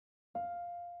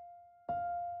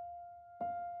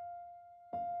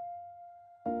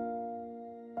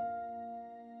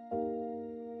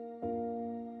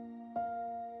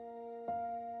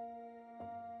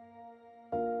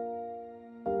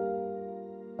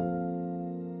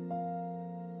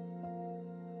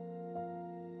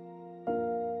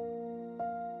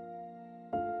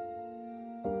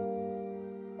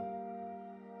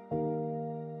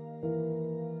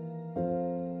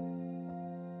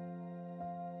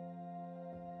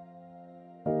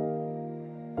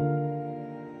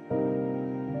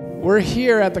We're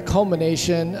here at the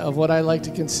culmination of what I like to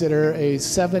consider a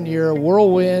 7-year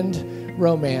whirlwind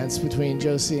romance between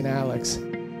Josie and Alex.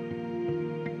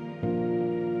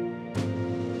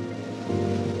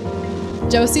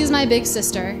 Josie is my big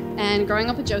sister, and growing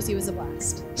up with Josie was a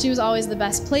blast. She was always the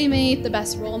best playmate, the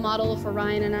best role model for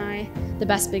Ryan and I, the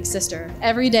best big sister.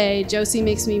 Every day, Josie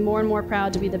makes me more and more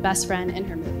proud to be the best friend in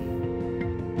her movie.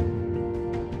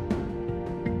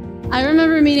 I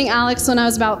remember meeting Alex when I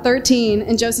was about 13,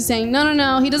 and Josie saying,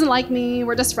 no, he doesn't like me,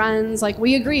 we're just friends. Like,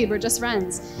 we agreed, we're just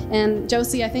friends. And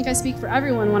Josie, I think I speak for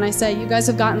everyone when I say you guys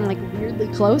have gotten like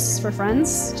weirdly close for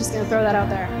friends. Just gonna throw that out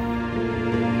there.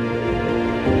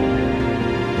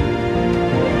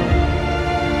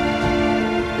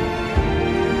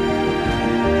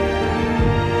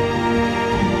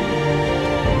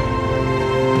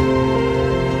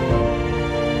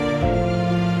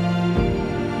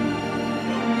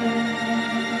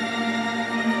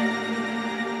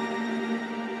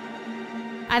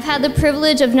 I've had the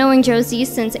privilege of knowing Josie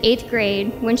since 8th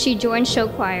grade when she joined show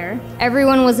choir.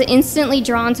 Everyone was instantly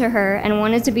drawn to her and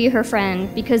wanted to be her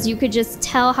friend because you could just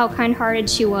tell how kind-hearted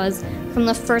she was from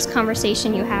the first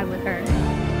conversation you had with her.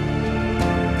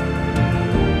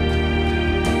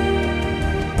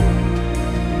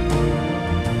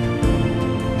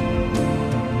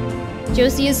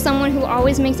 Josie is someone who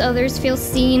always makes others feel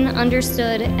seen,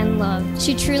 understood, and loved.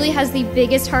 She truly has the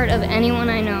biggest heart of anyone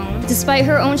I know. Despite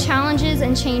her own challenges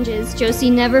and changes, Josie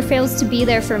never fails to be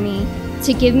there for me,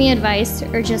 to give me advice,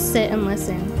 or just sit and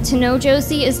listen. To know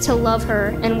Josie is to love her,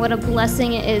 and what a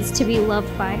blessing it is to be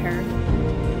loved by her.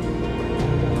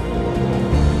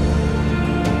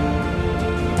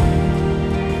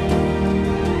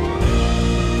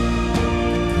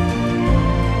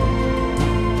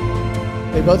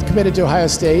 They both committed to Ohio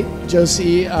State,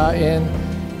 Josie in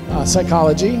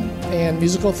psychology and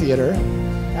musical theater,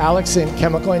 Alex in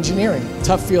chemical engineering.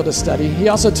 Tough field to study. He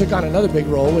also took on another big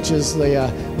role, which is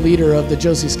the leader of the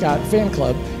Josie Scott fan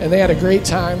club. And they had a great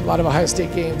time, a lot of Ohio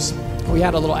State games. We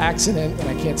had a little accident, and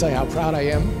I can't tell you how proud I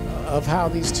am of how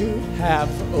these two have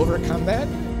overcome that.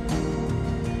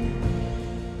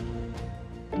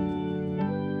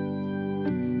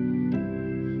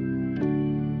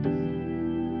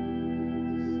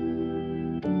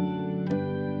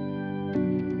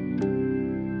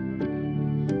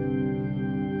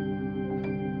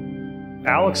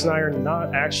 Alex and I are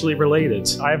not actually related.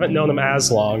 I haven't known him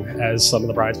as long as some of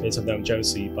the bridesmaids have known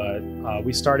Josie, but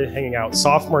we started hanging out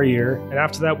sophomore year, and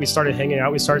after that we started hanging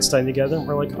out, we started studying together, and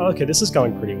we're like, oh, okay, this is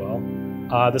going pretty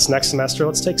well. This next semester,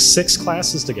 let's take 6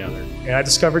 classes together. And I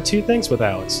discovered 2 things with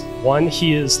Alex. One,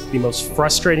 he is the most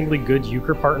frustratingly good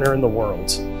euchre partner in the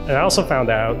world. And I also found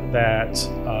out that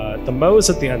the Moe's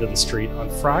at the end of the street on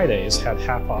Fridays had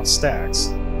half-off stacks.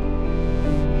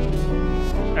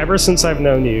 Ever since I've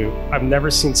known you, I've never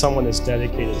seen someone as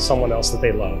dedicated to someone else that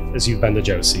they love as you've been to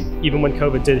Josie. Even when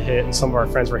COVID did hit and some of our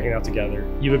friends were hanging out together,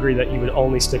 you agreed that you would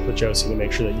only stick with Josie to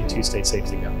make sure that you two stayed safe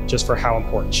together, just for how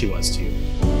important she was to you.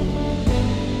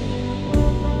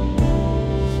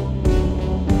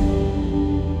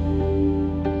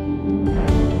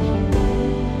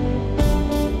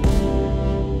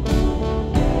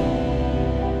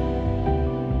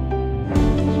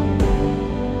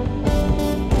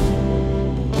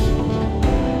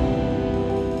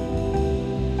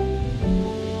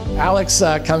 Alex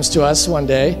comes to us one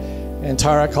day, and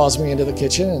Tara calls me into the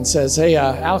kitchen and says, hey,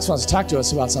 Alex wants to talk to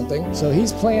us about something. So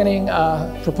he's planning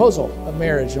a proposal of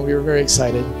marriage, and we were very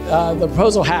excited. The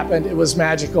proposal happened, it was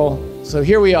magical. So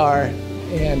here we are,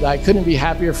 and I couldn't be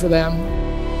happier for them.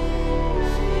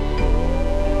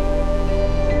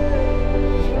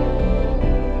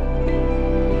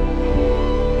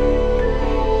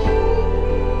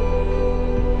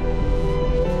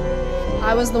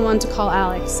 I was the one to call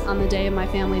Alex on the day of my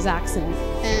family's accident.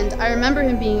 And I remember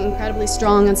him being incredibly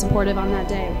strong and supportive on that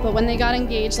day. But when they got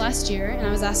engaged last year and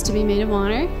I was asked to be maid of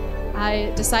honor,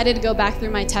 I decided to go back through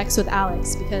my texts with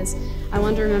Alex because I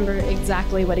wanted to remember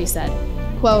exactly what he said.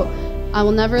 Quote, I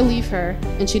will never leave her,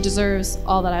 and she deserves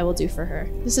all that I will do for her.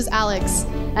 This is Alex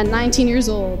at 19 years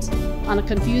old, on a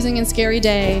confusing and scary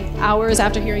day, hours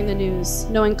after hearing the news,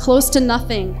 knowing close to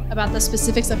nothing about the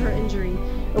specifics of her injury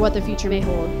or what the future may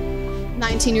hold.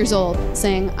 19 years old,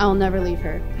 saying, I will never leave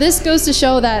her. This goes to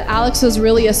show that Alex was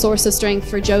really a source of strength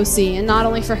for Josie, and not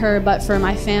only for her, but for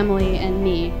my family and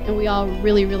me. And we all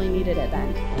really, really needed it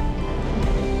then.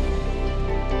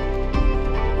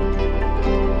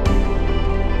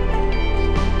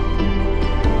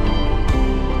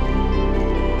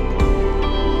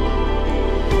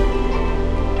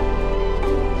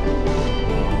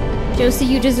 Josie,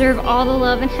 you deserve all the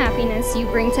love and happiness you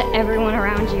bring to everyone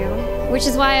around you, which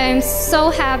is why I'm so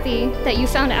happy that you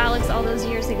found Alex all those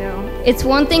years ago. It's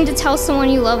one thing to tell someone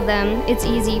you love them. It's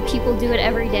easy. People do it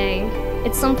every day.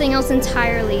 It's something else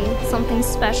entirely, something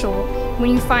special, when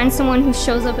you find someone who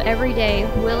shows up every day,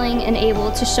 willing and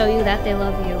able to show you that they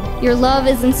love you. Your love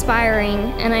is inspiring,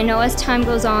 and I know as time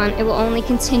goes on, it will only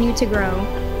continue to grow.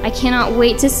 I cannot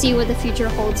wait to see what the future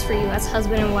holds for you as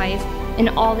husband and wife, and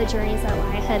all the journeys that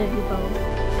lie ahead of you both.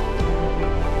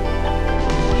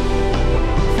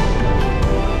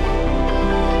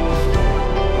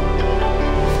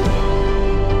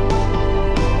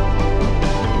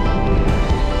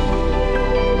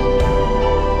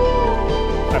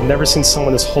 I've never seen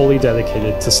someone as wholly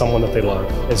dedicated to someone that they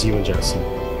love as you and Josie.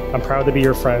 I'm proud to be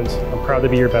your friend, I'm proud to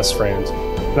be your best friend,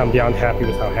 and I'm beyond happy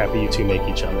with how happy you two make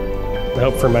each other. I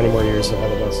hope for many more years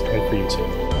ahead of us, and for you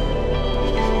too.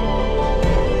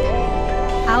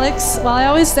 Alex, while I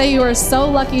always say you are so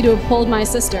lucky to have pulled my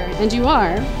sister, and you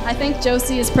are, I think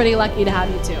Josie is pretty lucky to have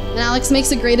you too. And Alex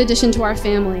makes a great addition to our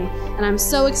family, and I'm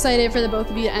so excited for the both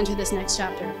of you to enter this next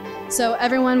chapter. So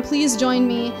everyone, please join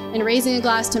me in raising a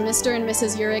glass to Mr. and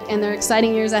Mrs. Urich and their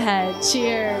exciting years ahead.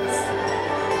 Cheers.